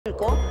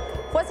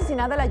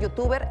asesinada la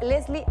youtuber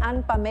Leslie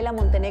Ann Pamela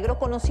Montenegro,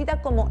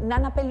 conocida como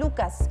Nana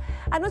Pelucas.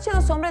 Anoche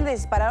 2 hombres le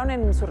dispararon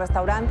en su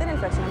restaurante en el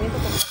fraccionamiento.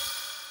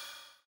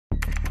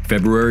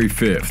 February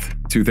 5th,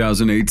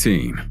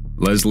 2018.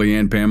 Leslie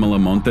Ann Pamela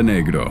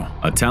Montenegro,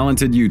 a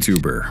talented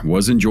YouTuber,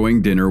 was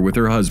enjoying dinner with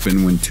her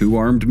husband when 2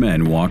 armed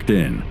men walked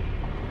in.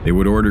 They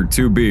would order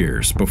 2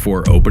 beers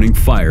before opening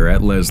fire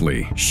at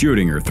Leslie,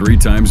 shooting her 3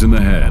 times in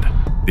the head.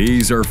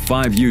 These are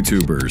 5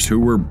 YouTubers who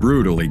were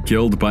brutally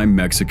killed by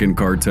Mexican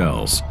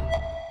cartels.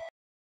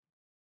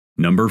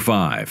 Number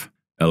 5.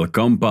 El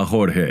Compa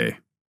Jorge.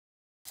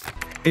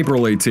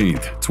 April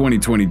 18th,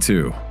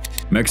 2022.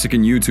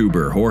 Mexican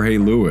YouTuber Jorge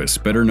Luis,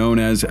 better known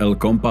as El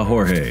Compa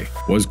Jorge,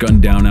 was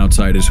gunned down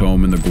outside his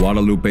home in the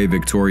Guadalupe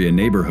Victoria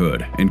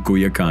neighborhood in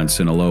Culiacan,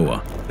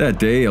 Sinaloa. That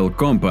day, El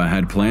Compa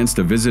had plans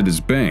to visit his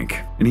bank,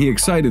 and he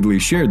excitedly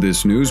shared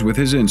this news with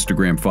his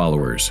Instagram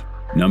followers,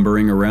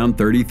 numbering around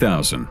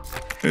 30,000.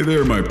 Hey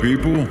there, my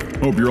people.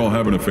 Hope you're all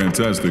having a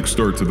fantastic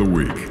start to the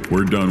week.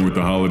 We're done with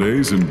the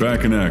holidays and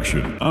back in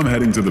action. I'm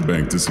heading to the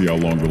bank to see how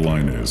long the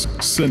line is.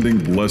 Sending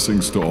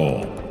blessings to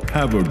all.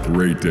 Have a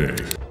great day.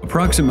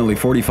 Approximately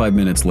 45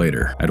 minutes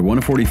later, at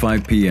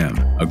 1:45 p.m.,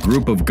 a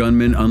group of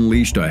gunmen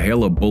unleashed a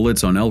hail of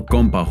bullets on El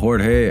Compa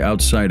Jorge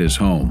outside his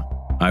home.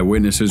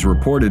 Eyewitnesses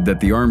reported that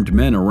the armed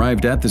men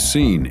arrived at the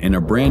scene in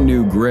a brand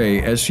new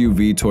gray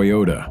SUV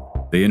Toyota.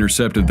 They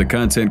intercepted the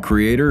content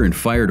creator and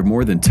fired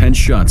more than 10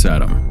 shots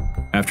at him.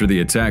 After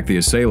the attack, the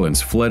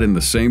assailants fled in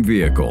the same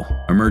vehicle.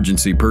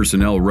 Emergency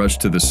personnel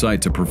rushed to the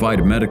site to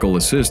provide medical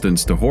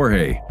assistance to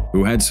Jorge,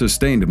 who had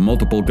sustained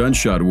multiple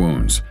gunshot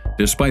wounds.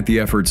 Despite the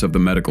efforts of the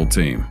medical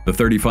team, the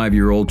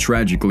 35-year-old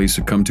tragically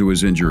succumbed to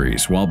his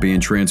injuries while being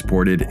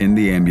transported in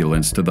the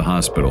ambulance to the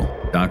hospital.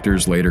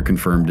 Doctors later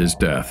confirmed his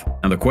death.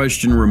 Now the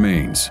question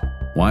remains,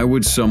 why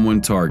would someone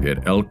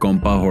target El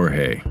Compa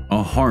Jorge,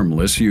 a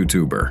harmless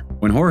YouTuber?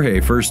 When Jorge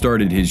first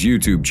started his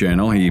YouTube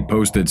channel, he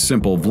posted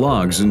simple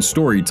vlogs and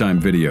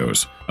storytime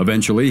videos.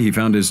 Eventually, he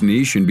found his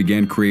niche and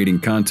began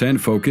creating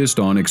content focused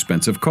on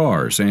expensive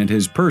cars and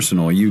his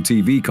personal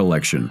UTV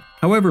collection.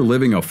 However,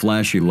 living a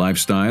flashy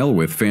lifestyle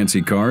with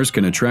fancy cars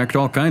can attract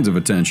all kinds of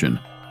attention,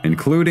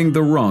 including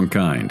the wrong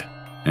kind.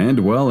 And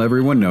well,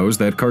 everyone knows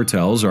that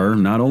cartels are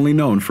not only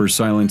known for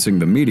silencing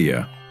the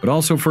media, but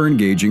also for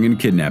engaging in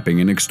kidnapping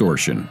and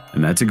extortion.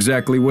 And that's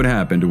exactly what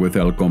happened with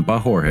El Compa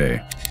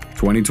Jorge.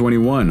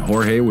 2021,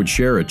 Jorge would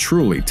share a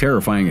truly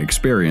terrifying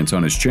experience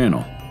on his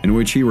channel, in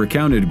which he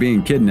recounted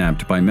being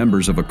kidnapped by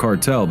members of a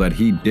cartel that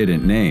he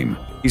didn't name.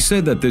 He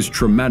said that this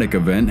traumatic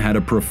event had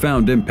a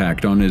profound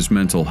impact on his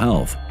mental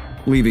health,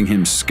 leaving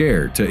him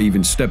scared to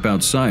even step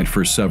outside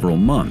for several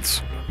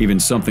months. Even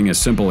something as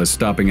simple as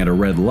stopping at a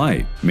red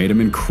light made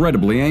him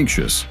incredibly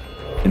anxious.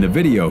 In the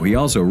video, he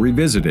also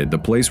revisited the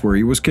place where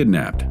he was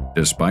kidnapped,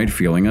 despite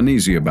feeling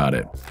uneasy about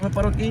it. Me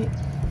paro aquí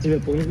y me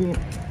pongo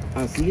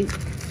así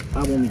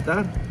a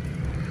vomitar.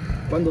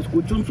 Cuando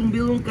escucho un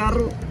zumbido de un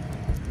carro,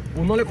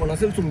 uno le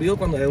conoce el zumbido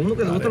cuando hay uno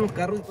que le gustan los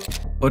carros.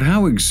 But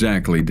how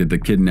exactly did the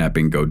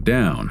kidnapping go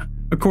down?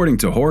 According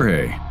to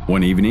Jorge,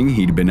 one evening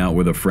he'd been out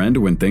with a friend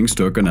when things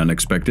took an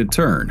unexpected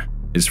turn.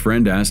 His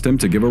friend asked him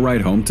to give a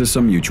ride home to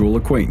some mutual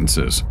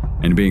acquaintances,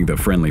 and being the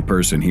friendly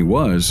person he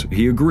was,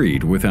 he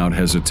agreed without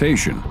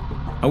hesitation.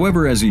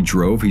 However, as he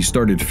drove, he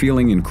started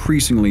feeling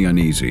increasingly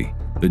uneasy.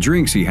 The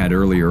drinks he had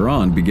earlier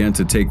on began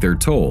to take their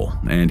toll,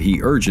 and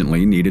he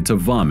urgently needed to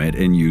vomit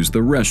and use the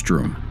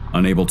restroom.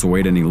 Unable to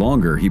wait any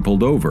longer, he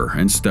pulled over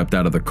and stepped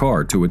out of the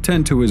car to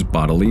attend to his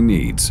bodily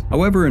needs.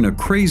 However, in a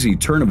crazy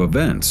turn of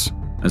events,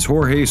 as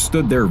Jorge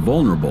stood there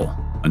vulnerable,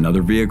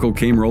 another vehicle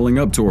came rolling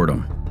up toward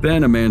him.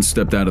 Then a man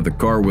stepped out of the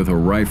car with a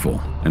rifle,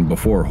 and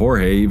before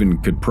Jorge even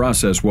could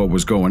process what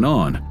was going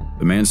on,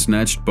 the man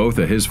snatched both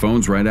of his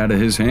phones right out of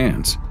his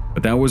hands.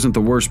 But that wasn't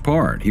the worst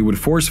part. He would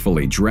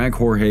forcefully drag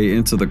Jorge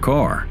into the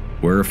car,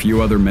 where a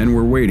few other men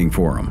were waiting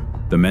for him.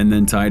 The men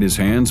then tied his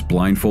hands,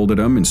 blindfolded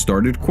him, and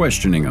started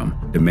questioning him,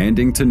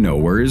 demanding to know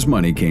where his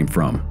money came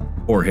from.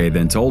 Jorge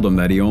then told him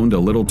that he owned a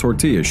little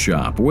tortilla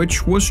shop,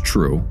 which was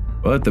true.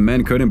 But the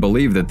men couldn't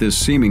believe that this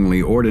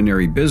seemingly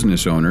ordinary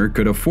business owner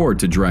could afford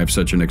to drive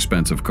such an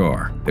expensive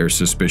car. Their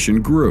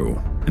suspicion grew,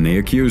 and they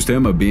accused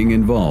him of being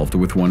involved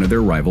with one of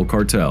their rival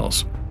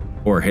cartels.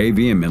 Jorge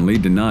vehemently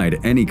denied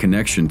any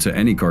connection to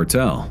any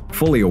cartel,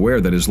 fully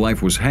aware that his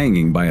life was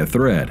hanging by a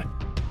thread.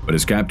 But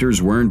his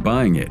captors weren't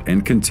buying it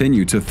and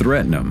continued to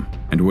threaten him,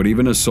 and would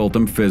even assault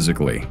him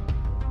physically.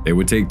 They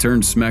would take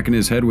turns smacking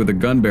his head with a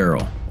gun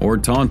barrel, or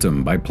taunt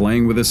him by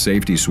playing with a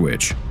safety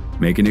switch,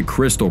 making it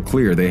crystal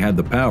clear they had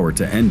the power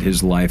to end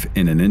his life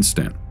in an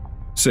instant.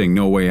 Seeing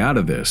no way out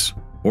of this,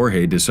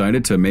 Jorge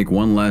decided to make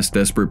one last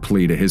desperate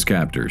plea to his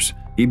captors.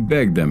 He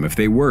begged them if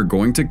they were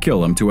going to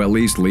kill him to at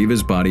least leave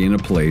his body in a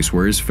place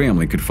where his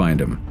family could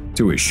find him.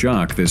 To his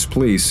shock, this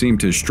plea seemed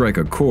to strike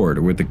a chord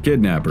with the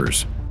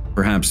kidnappers.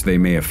 Perhaps they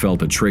may have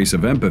felt a trace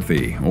of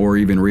empathy, or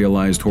even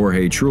realized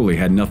Jorge truly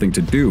had nothing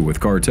to do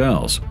with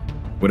cartels.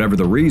 Whatever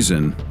the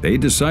reason, they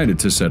decided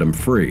to set him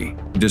free.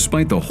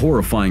 Despite the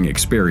horrifying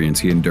experience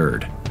he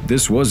endured,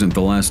 this wasn't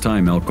the last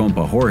time El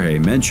Compa Jorge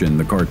mentioned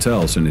the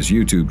cartels in his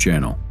YouTube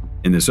channel.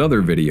 In this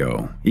other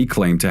video, he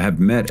claimed to have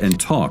met and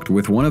talked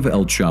with one of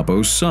El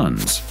Chapo's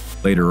sons.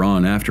 Later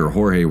on, after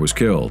Jorge was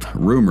killed,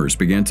 rumors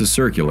began to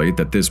circulate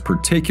that this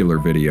particular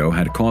video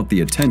had caught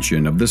the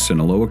attention of the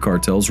Sinaloa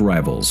cartel's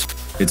rivals.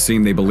 It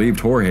seemed they believed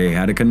Jorge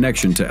had a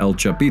connection to El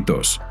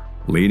Chapitos,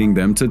 leading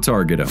them to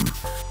target him.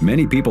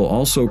 Many people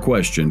also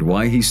questioned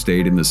why he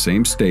stayed in the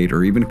same state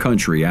or even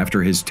country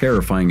after his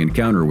terrifying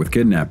encounter with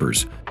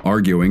kidnappers,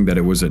 arguing that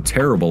it was a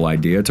terrible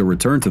idea to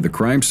return to the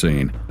crime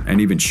scene and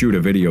even shoot a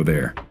video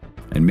there.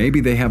 And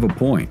maybe they have a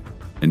point.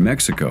 In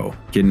Mexico,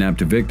 kidnapped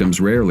victims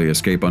rarely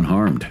escape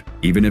unharmed,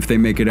 even if they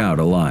make it out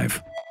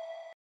alive.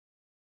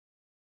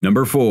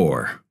 Number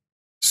 4.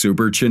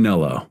 Super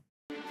Chinelo.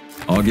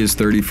 August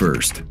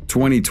 31st,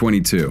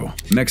 2022,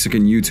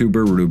 Mexican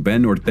YouTuber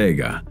Ruben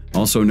Ortega,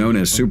 also known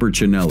as Super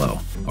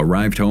Chinelo,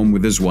 arrived home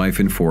with his wife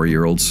and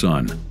 4-year-old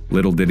son.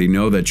 Little did he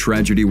know that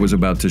tragedy was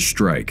about to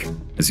strike.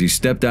 As he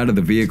stepped out of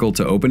the vehicle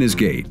to open his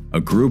gate, a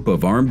group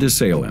of armed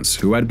assailants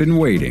who had been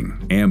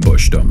waiting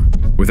ambushed him.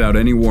 Without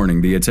any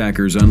warning, the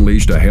attackers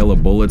unleashed a hail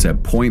of bullets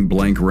at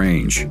point-blank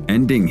range,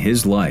 ending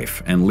his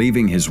life and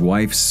leaving his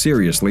wife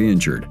seriously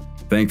injured.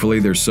 Thankfully,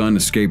 their son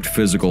escaped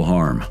physical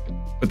harm.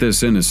 But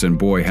this innocent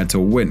boy had to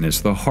witness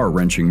the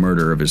heart-wrenching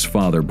murder of his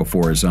father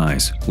before his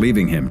eyes,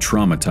 leaving him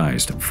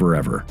traumatized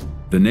forever.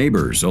 The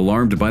neighbors,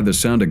 alarmed by the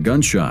sound of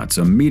gunshots,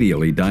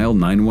 immediately dialed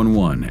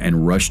 911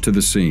 and rushed to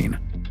the scene.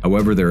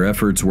 However, their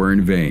efforts were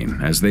in vain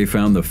as they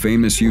found the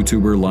famous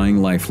YouTuber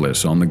lying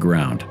lifeless on the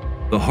ground.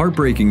 The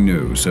heartbreaking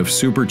news of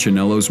Super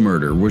Chinelo's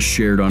murder was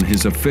shared on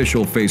his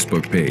official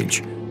Facebook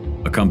page,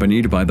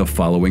 accompanied by the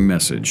following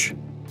message.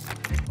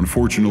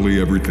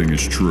 Unfortunately, everything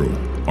is true.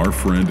 Our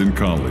friend and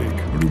colleague,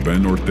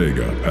 Ruben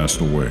Ortega,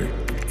 passed away.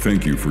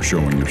 Thank you for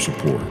showing your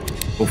support.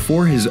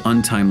 Before his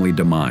untimely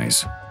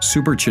demise,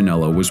 Super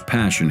Chinelo was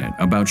passionate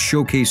about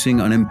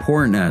showcasing an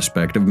important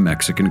aspect of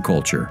Mexican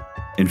culture.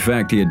 In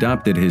fact, he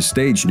adopted his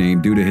stage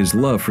name due to his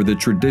love for the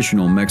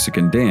traditional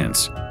Mexican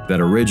dance that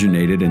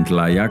originated in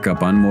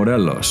Tlayacapan,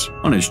 Morelos.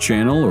 On his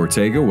channel,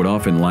 Ortega would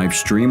often live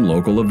stream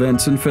local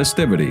events and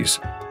festivities,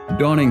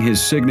 donning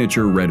his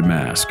signature red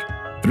mask.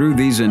 Through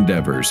these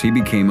endeavors, he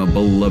became a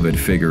beloved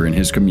figure in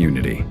his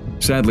community.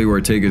 Sadly,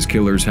 Ortega's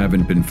killers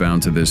haven't been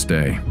found to this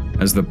day,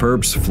 as the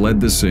perps fled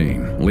the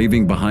scene,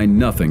 leaving behind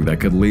nothing that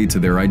could lead to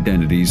their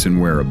identities and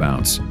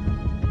whereabouts.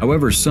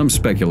 However, some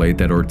speculate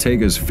that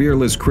Ortega's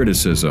fearless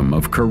criticism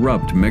of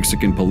corrupt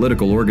Mexican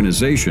political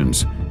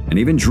organizations and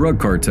even drug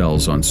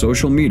cartels on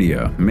social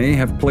media may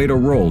have played a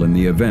role in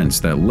the events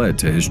that led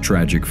to his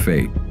tragic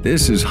fate.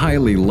 This is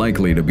highly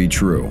likely to be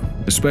true,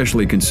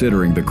 especially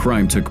considering the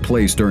crime took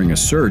place during a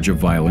surge of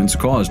violence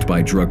caused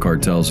by drug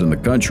cartels in the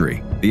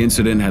country. The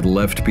incident had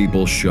left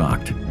people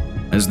shocked,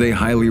 as they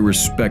highly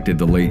respected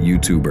the late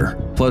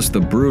YouTuber. Plus,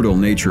 the brutal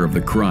nature of the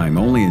crime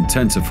only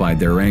intensified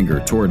their anger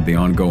toward the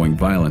ongoing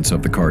violence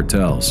of the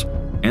cartels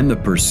and the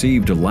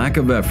perceived lack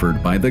of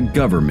effort by the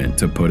government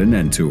to put an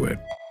end to it.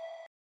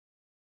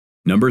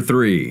 Number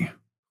 3.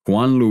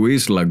 Juan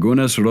Luis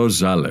Lagunas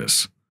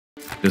Rosales.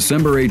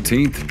 December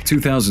 18,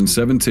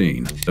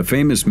 2017, the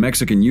famous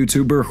Mexican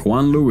YouTuber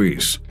Juan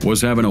Luis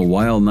was having a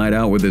wild night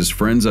out with his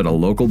friends at a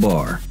local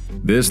bar.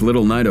 This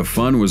little night of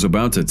fun was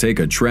about to take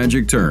a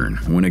tragic turn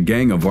when a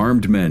gang of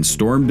armed men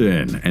stormed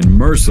in and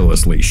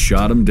mercilessly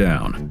shot him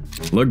down.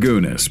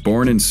 Lagunas,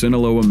 born in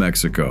Sinaloa,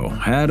 Mexico,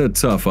 had a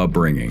tough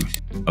upbringing.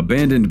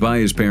 Abandoned by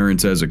his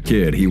parents as a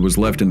kid, he was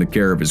left in the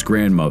care of his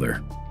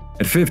grandmother.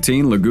 At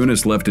 15,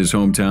 Lagunas left his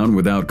hometown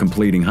without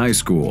completing high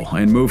school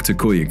and moved to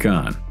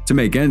Culiacan. To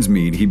make ends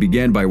meet, he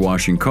began by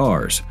washing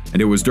cars,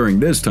 and it was during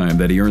this time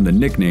that he earned the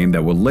nickname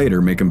that would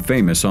later make him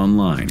famous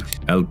online,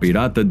 El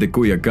Pirata de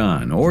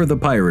Culiacan, or the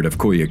Pirate of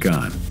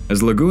Culiacan.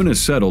 As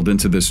Lagunas settled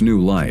into this new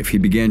life, he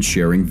began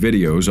sharing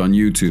videos on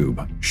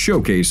YouTube,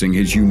 showcasing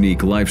his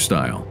unique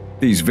lifestyle.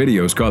 These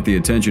videos caught the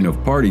attention of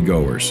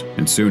partygoers,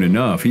 and soon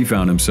enough, he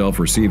found himself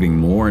receiving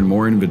more and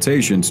more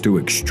invitations to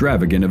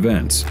extravagant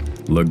events.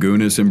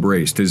 Lagunas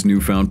embraced his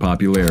newfound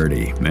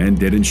popularity and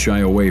didn't shy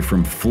away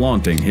from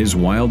flaunting his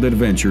wild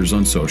adventures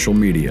on social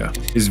media.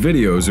 His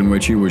videos, in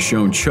which he was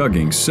shown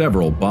chugging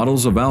several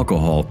bottles of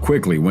alcohol,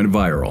 quickly went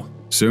viral.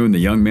 Soon, the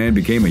young man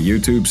became a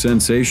YouTube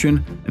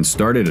sensation and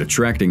started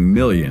attracting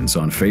millions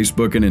on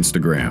Facebook and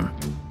Instagram.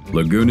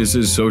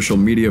 Lagunas' social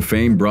media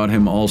fame brought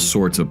him all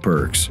sorts of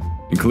perks,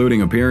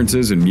 including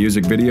appearances in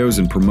music videos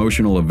and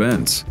promotional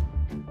events.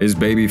 His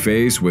baby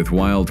face with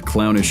wild,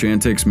 clownish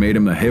antics made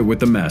him a hit with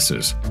the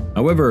masses.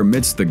 However,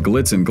 amidst the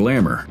glitz and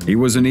glamour, he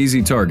was an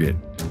easy target.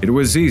 It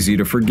was easy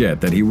to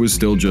forget that he was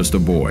still just a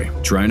boy,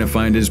 trying to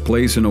find his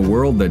place in a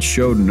world that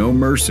showed no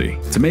mercy.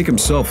 To make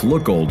himself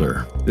look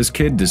older, this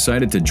kid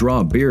decided to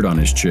draw a beard on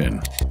his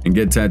chin and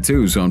get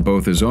tattoos on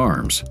both his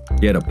arms.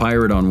 He had a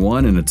pirate on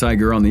one and a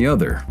tiger on the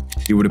other.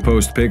 He would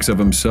post pics of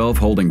himself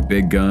holding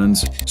big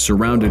guns,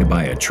 surrounded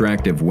by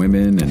attractive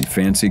women and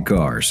fancy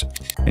cars.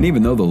 And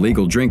even though the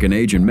legal drinking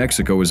age in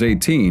Mexico was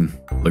 18,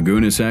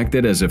 Lagunas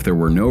acted as if there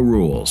were no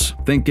rules,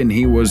 thinking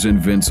he was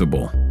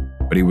invincible.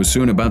 But he was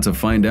soon about to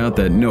find out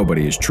that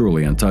nobody is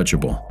truly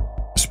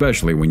untouchable,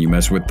 especially when you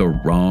mess with the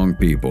wrong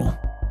people.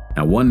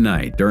 Now, one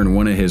night, during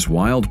one of his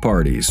wild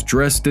parties,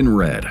 dressed in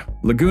red,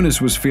 Lagunas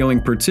was feeling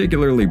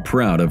particularly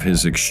proud of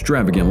his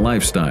extravagant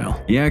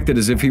lifestyle. He acted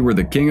as if he were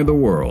the king of the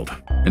world,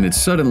 and it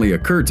suddenly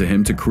occurred to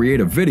him to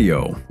create a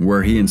video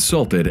where he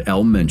insulted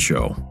El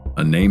Mencho,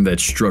 a name that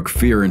struck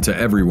fear into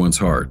everyone's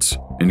hearts,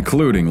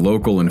 including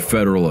local and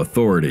federal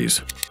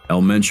authorities.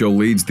 El Mencho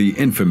leads the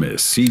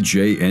infamous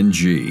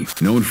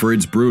CJNG, known for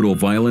its brutal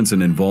violence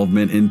and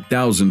involvement in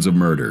thousands of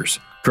murders.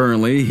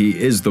 Currently, he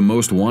is the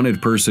most wanted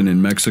person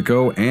in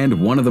Mexico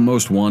and one of the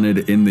most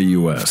wanted in the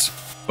US.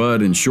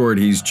 But in short,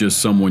 he's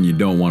just someone you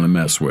don't want to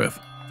mess with.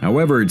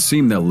 However, it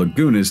seemed that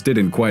Lagunas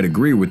didn't quite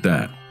agree with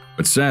that.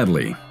 But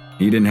sadly,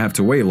 he didn't have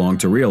to wait long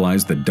to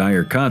realize the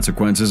dire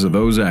consequences of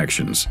those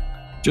actions.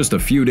 Just a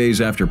few days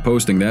after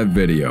posting that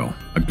video,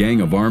 a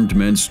gang of armed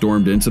men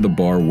stormed into the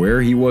bar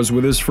where he was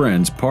with his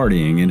friends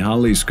partying in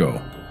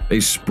Jalisco. They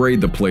sprayed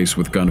the place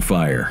with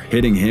gunfire,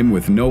 hitting him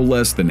with no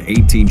less than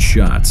 18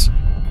 shots.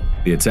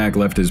 The attack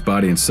left his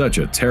body in such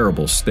a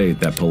terrible state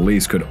that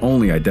police could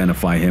only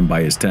identify him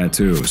by his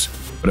tattoos.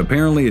 But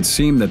apparently it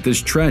seemed that this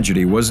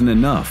tragedy wasn't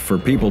enough for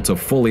people to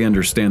fully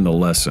understand the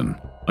lesson.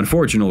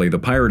 Unfortunately, the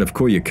pirate of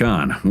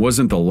Culiacan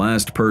wasn't the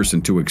last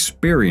person to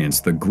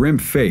experience the grim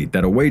fate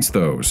that awaits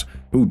those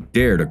who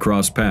dare to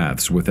cross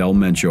paths with El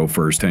Mencho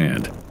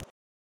firsthand.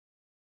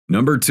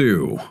 Number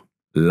 2.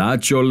 La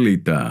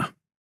Cholita.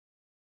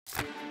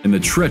 In the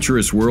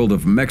treacherous world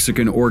of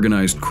Mexican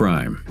organized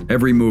crime,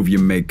 every move you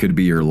make could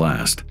be your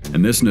last.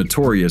 And this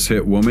notorious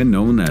hit woman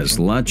known as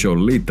La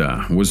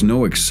Cholita was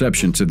no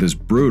exception to this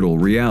brutal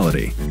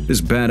reality.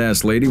 This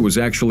badass lady was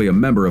actually a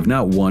member of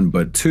not one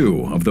but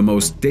two of the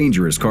most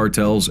dangerous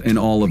cartels in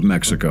all of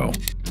Mexico: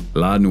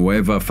 La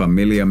Nueva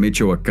Familia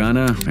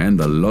Michoacana and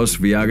the Los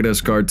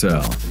Viagras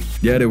cartel.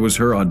 Yet it was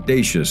her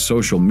audacious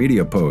social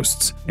media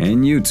posts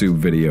and YouTube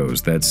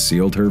videos that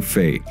sealed her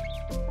fate.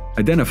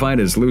 Identified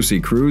as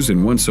Lucy Cruz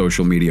in one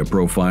social media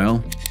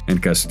profile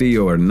and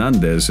Castillo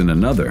Hernandez in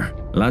another,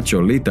 La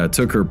Cholita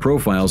took her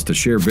profiles to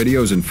share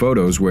videos and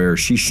photos where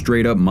she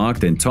straight up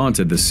mocked and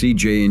taunted the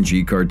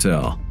CJNG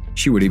cartel.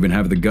 She would even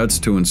have the guts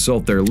to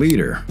insult their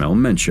leader, El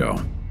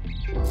Mencho.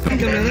 Que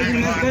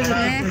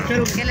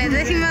les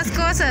deje más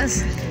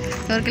cosas,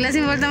 porque les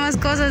importa más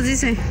cosas,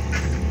 dice.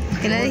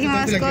 Que le deje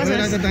más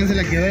cosas.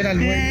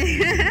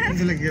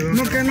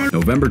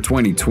 November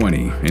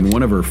 2020, in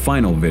one of her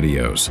final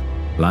videos,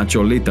 La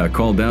Cholita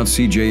called out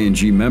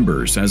CJNG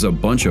members as a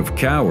bunch of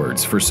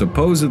cowards for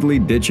supposedly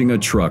ditching a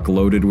truck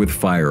loaded with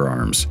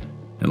firearms.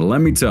 And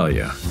let me tell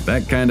you,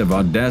 that kind of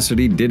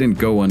audacity didn't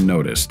go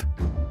unnoticed.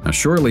 Now,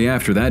 shortly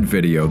after that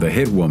video, the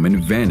hit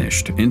woman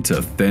vanished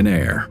into thin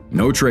air.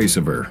 No trace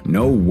of her,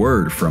 no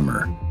word from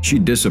her. She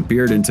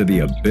disappeared into the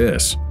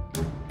abyss.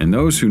 And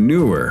those who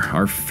knew her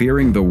are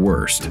fearing the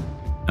worst.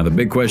 Now, the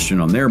big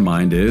question on their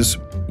mind is,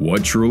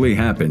 what truly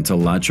happened to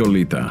La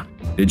Cholita?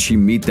 Did she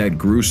meet that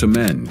gruesome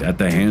end at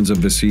the hands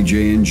of the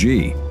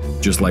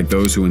CJNG, just like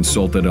those who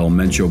insulted El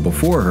Mencho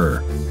before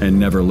her and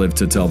never lived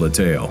to tell the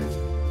tale?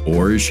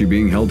 Or is she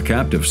being held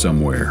captive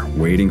somewhere,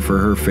 waiting for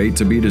her fate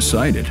to be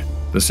decided?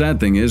 The sad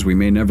thing is we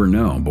may never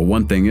know, but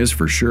one thing is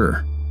for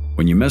sure.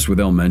 When you mess with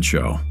El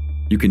Mencho,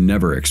 you can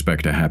never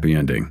expect a happy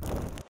ending.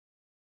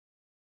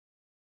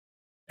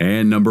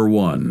 And number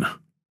 1.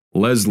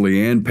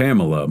 Leslie and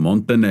Pamela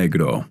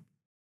Montenegro.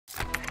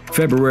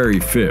 February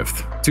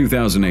 5th,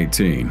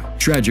 2018,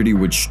 tragedy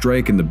would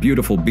strike in the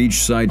beautiful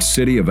beachside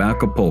city of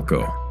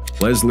Acapulco.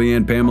 Leslie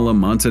and Pamela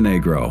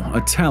Montenegro,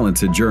 a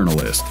talented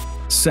journalist,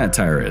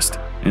 satirist,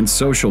 and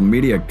social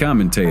media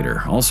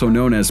commentator, also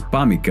known as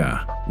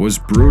Pamica, was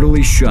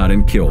brutally shot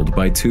and killed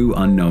by two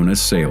unknown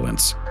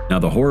assailants. Now,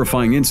 the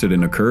horrifying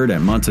incident occurred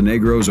at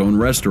Montenegro's own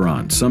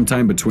restaurant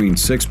sometime between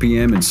 6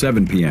 p.m. and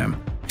 7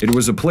 p.m. It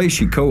was a place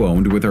she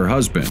co-owned with her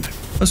husband,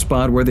 a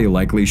spot where they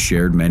likely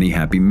shared many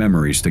happy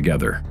memories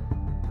together.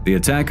 The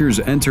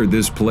attackers entered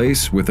this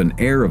place with an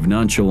air of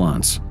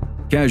nonchalance,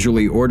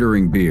 casually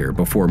ordering beer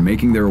before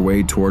making their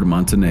way toward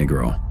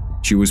Montenegro.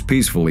 She was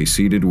peacefully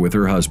seated with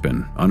her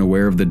husband,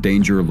 unaware of the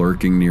danger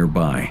lurking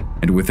nearby,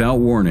 and without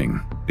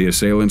warning, the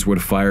assailants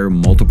would fire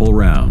multiple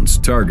rounds,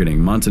 targeting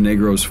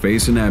Montenegro's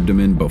face and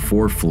abdomen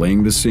before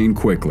fleeing the scene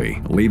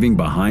quickly, leaving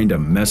behind a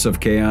mess of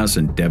chaos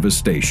and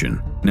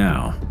devastation.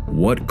 Now,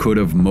 what could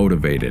have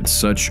motivated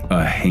such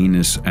a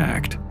heinous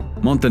act?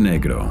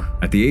 Montenegro,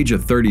 at the age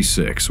of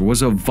 36,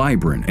 was a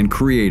vibrant and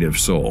creative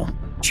soul.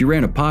 She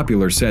ran a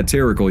popular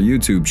satirical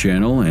YouTube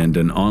channel and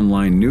an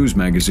online news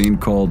magazine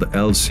called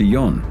El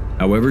Sillon.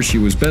 However, she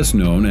was best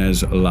known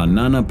as La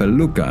Nana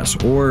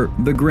Pelucas, or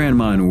the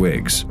Grandma in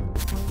Wigs.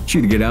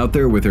 She'd get out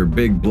there with her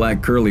big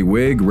black curly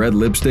wig, red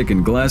lipstick,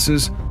 and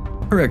glasses.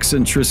 Her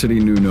eccentricity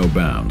knew no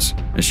bounds,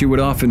 as she would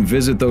often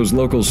visit those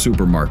local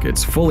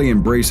supermarkets, fully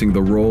embracing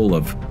the role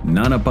of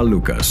Nana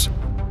Pelucas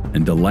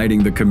and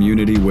delighting the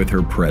community with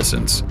her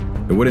presence.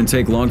 It wouldn't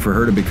take long for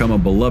her to become a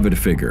beloved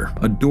figure,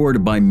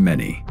 adored by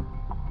many.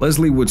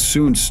 Leslie would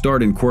soon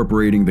start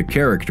incorporating the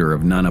character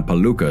of Nana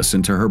Pelucas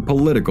into her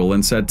political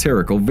and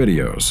satirical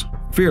videos,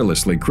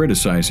 fearlessly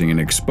criticizing and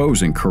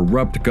exposing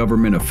corrupt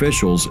government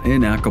officials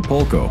in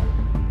Acapulco.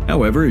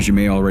 However, as you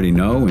may already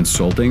know,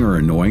 insulting or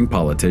annoying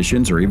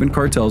politicians or even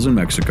cartels in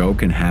Mexico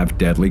can have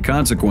deadly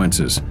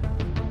consequences.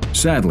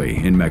 Sadly,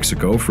 in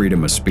Mexico,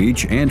 freedom of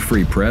speech and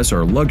free press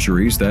are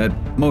luxuries that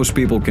most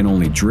people can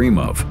only dream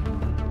of.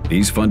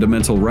 These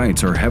fundamental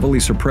rights are heavily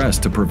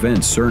suppressed to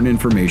prevent certain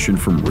information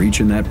from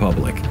reaching that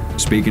public.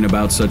 Speaking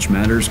about such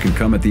matters can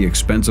come at the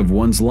expense of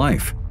one's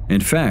life.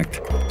 In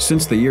fact,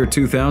 since the year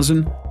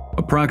 2000,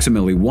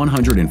 approximately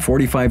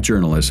 145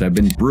 journalists have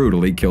been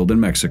brutally killed in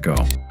Mexico.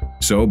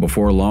 So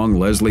before long,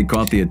 Leslie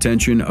caught the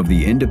attention of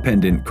the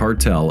independent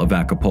Cartel of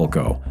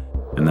Acapulco,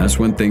 and that's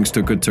when things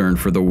took a turn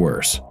for the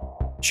worse.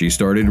 She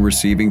started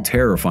receiving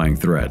terrifying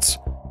threats,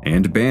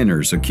 and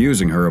banners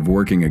accusing her of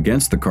working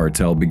against the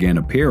cartel began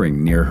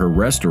appearing near her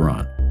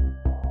restaurant.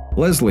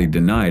 Leslie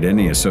denied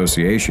any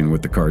association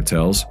with the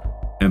cartels,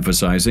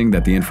 emphasizing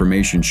that the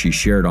information she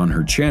shared on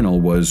her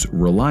channel was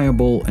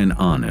reliable and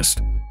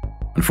honest.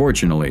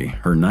 Unfortunately,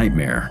 her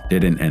nightmare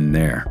didn't end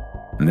there,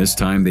 and this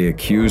time they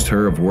accused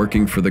her of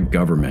working for the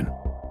government.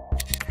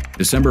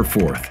 December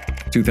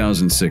 4th,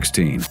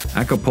 2016,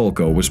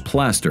 Acapulco was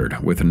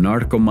plastered with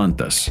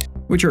narcomantas,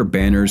 which are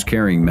banners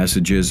carrying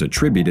messages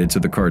attributed to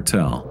the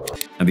cartel.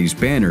 And these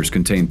banners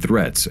contain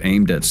threats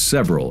aimed at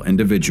several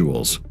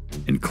individuals,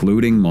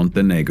 including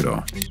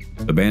Montenegro.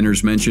 The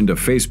banners mentioned a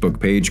Facebook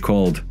page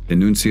called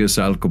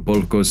Denuncias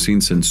Acapulco Sin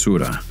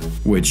Censura,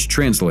 which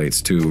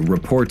translates to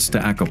Reports to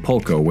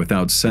Acapulco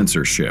Without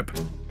Censorship.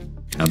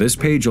 Now, this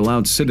page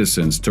allowed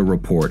citizens to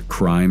report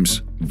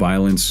crimes,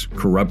 violence,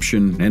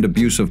 corruption, and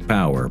abuse of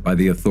power by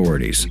the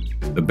authorities.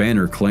 The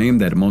banner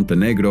claimed that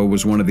Montenegro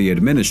was one of the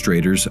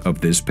administrators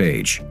of this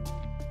page.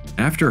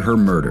 After her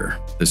murder,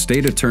 the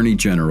State Attorney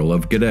General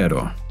of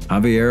Guerrero,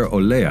 Javier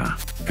Olea,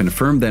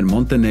 confirmed that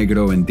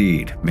Montenegro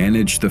indeed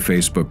managed the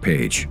Facebook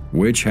page,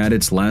 which had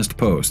its last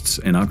posts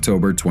in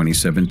October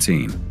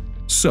 2017.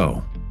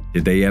 So,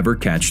 did they ever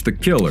catch the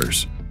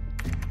killers?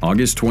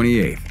 August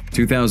 28,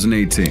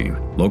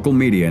 2018, local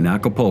media in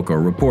Acapulco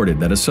reported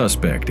that a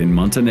suspect in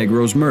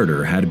Montenegro's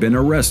murder had been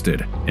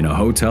arrested in a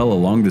hotel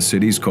along the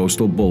city's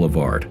coastal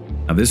boulevard.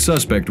 Now, this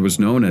suspect was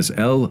known as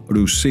El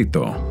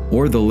Rusito,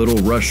 or the Little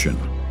Russian,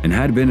 and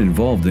had been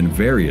involved in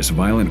various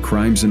violent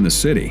crimes in the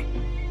city.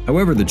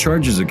 However, the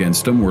charges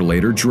against him were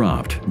later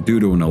dropped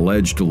due to an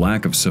alleged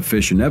lack of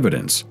sufficient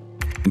evidence.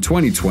 In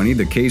 2020,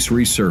 the case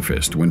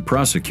resurfaced when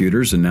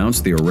prosecutors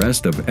announced the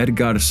arrest of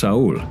Edgar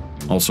Saul,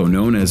 also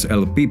known as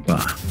El Pipa,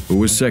 who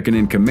was second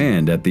in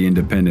command at the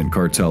independent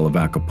cartel of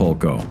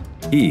Acapulco.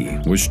 He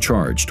was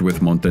charged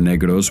with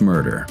Montenegro's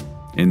murder.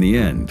 In the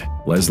end,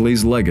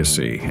 Leslie's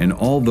legacy and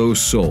all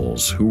those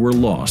souls who were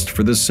lost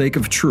for the sake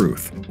of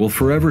truth will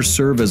forever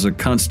serve as a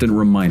constant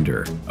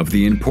reminder of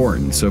the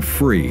importance of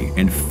free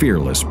and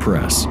fearless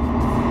press.